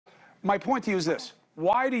My point to you is this.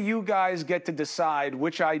 Why do you guys get to decide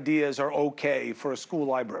which ideas are okay for a school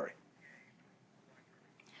library?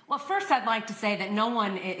 Well, first, I'd like to say that no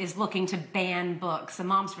one is looking to ban books. And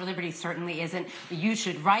Moms for Liberty certainly isn't. You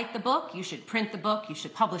should write the book. You should print the book. You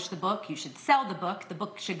should publish the book. You should sell the book. The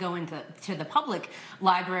book should go into the public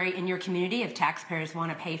library in your community if taxpayers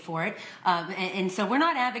want to pay for it. And so we're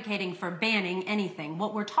not advocating for banning anything.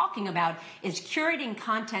 What we're talking about is curating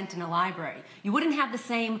content in a library. You wouldn't have the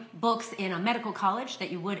same books in a medical college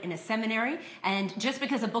that you would in a seminary. And just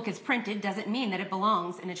because a book is printed doesn't mean that it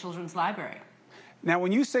belongs in a children's library. Now,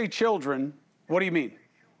 when you say children, what do you mean?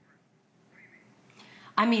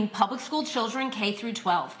 I mean public school children, K through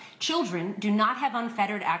 12. Children do not have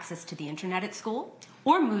unfettered access to the internet at school,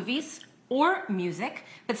 or movies, or music,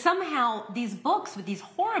 but somehow these books with these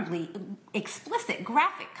horribly explicit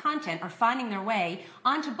graphic content are finding their way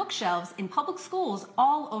onto bookshelves in public schools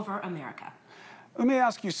all over America. Let me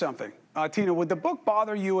ask you something. Tina, would the book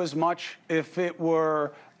bother you as much if it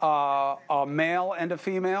were a male and a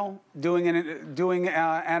female doing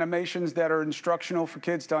animations that are instructional for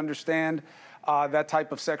kids to understand that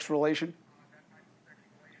type of sex relation?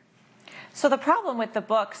 So the problem with the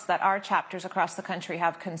books that our chapters across the country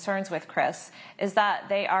have concerns with, Chris, is that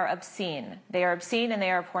they are obscene. They are obscene and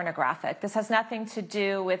they are pornographic. This has nothing to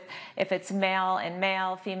do with if it's male and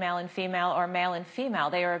male, female and female, or male and female.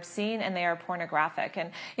 They are obscene and they are pornographic.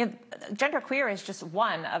 And Genderqueer is just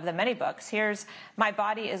one of the many books. Here's My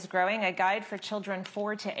Body is Growing, a guide for children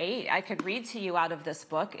 4 to 8. I could read to you out of this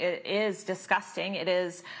book. It is disgusting. It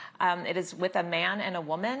is with a man and a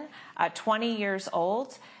woman, 20 years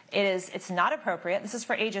old. It's not appropriate. This is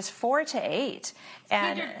for ages 4 to 8.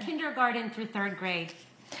 And kindergarten through 3rd grade.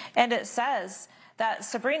 And it says that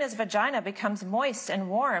Sabrina's vagina becomes moist and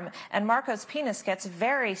warm, and Marco's penis gets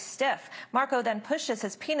very stiff. Marco then pushes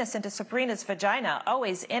his penis into Sabrina's vagina,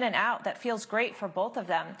 always in and out. That feels great for both of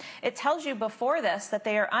them. It tells you before this that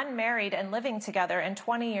they are unmarried and living together and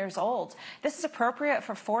 20 years old. This is appropriate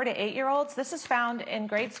for 4 to 8-year-olds. This is found in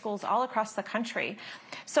grade schools all across the country.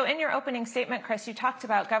 So in your opening statement, Chris, you talked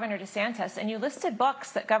about Governor DeSantis, and you listed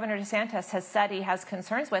books that Governor DeSantis has said he has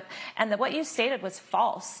concerns with, and that what you stated was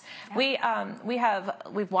false. Yeah.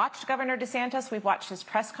 We've watched Governor DeSantis. We've watched his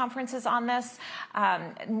press conferences on this.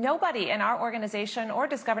 Nobody in our organization or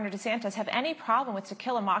does Governor DeSantis have any problem with To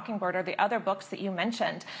Kill a Mockingbird or the other books that you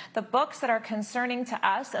mentioned. The books that are concerning to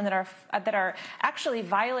us and that are actually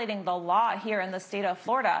violating the law here in the state of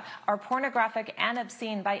Florida are pornographic and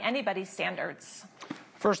obscene by anybody's standards.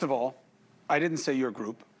 First of all, I didn't say your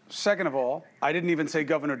group. Second of all, I didn't even say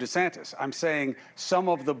Governor DeSantis. I'm saying some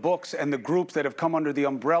of the books and the groups that have come under the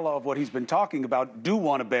umbrella of what he's been talking about do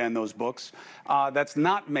want to ban those books. That's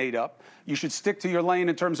not made up. You should stick to your lane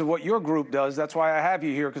in terms of what your group does. That's why I have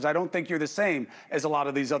you here, because I don't think you're the same as a lot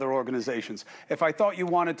of these other organizations. If I thought you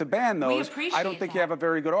wanted to ban those, I don't think you have a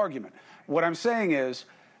very good argument. What I'm saying is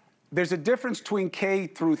there's a difference between K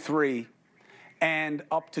through 3 and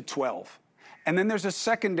up to 12. And then there's a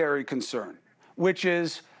secondary concern, which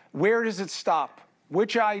is, where does it stop?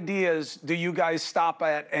 Which ideas do you guys stop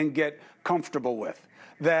at and get comfortable with?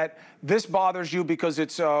 That this bothers you because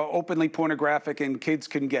it's openly pornographic and kids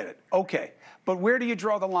can get it. Okay, but where do you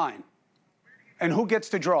draw the line? And who gets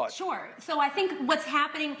to draw it? Sure. So I think what's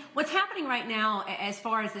happening right now as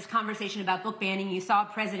far as this conversation about book banning, you saw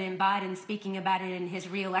President Biden speaking about it in his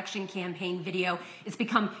re-election campaign video. It's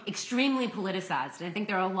become extremely politicized. And I think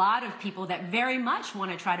there are a lot of people that very much want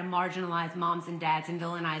to try to marginalize moms and dads and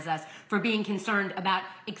villainize us for being concerned about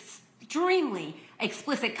extremely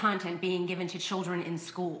explicit content being given to children in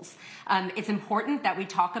schools. It's important that we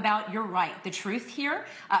talk about, you're right, the truth here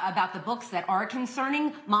about the books that are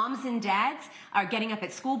concerning moms and dads are getting up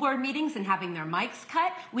at school board meetings and having their mics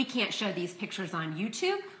cut. We can't show these pictures on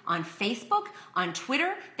YouTube, on Facebook, on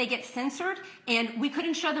Twitter. They get censored, and we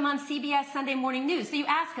couldn't show them on CBS Sunday Morning News. So you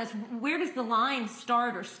ask us, where does the line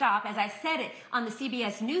start or stop? As I said it on the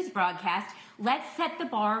CBS News broadcast, let's set the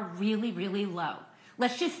bar really, really low.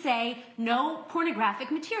 Let's just say no pornographic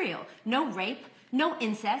material, no rape, no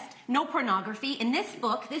incest, no pornography. In this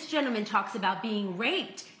book, this gentleman talks about being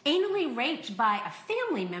raped, anally raped by a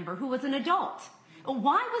family member who was an adult.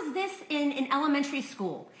 Why was this in an elementary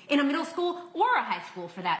school, in a middle school, or a high school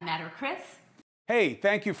for that matter, Chris? Hey,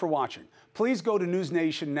 thank you for watching. Please go to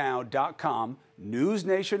newsnationnow.com,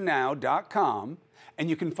 newsnationnow.com, and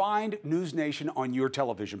you can find NewsNation on your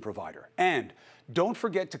television provider. And don't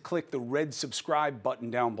forget to click the red subscribe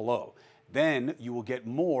button down below. Then you will get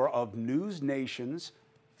more of NewsNation's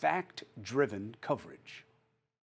fact-driven coverage.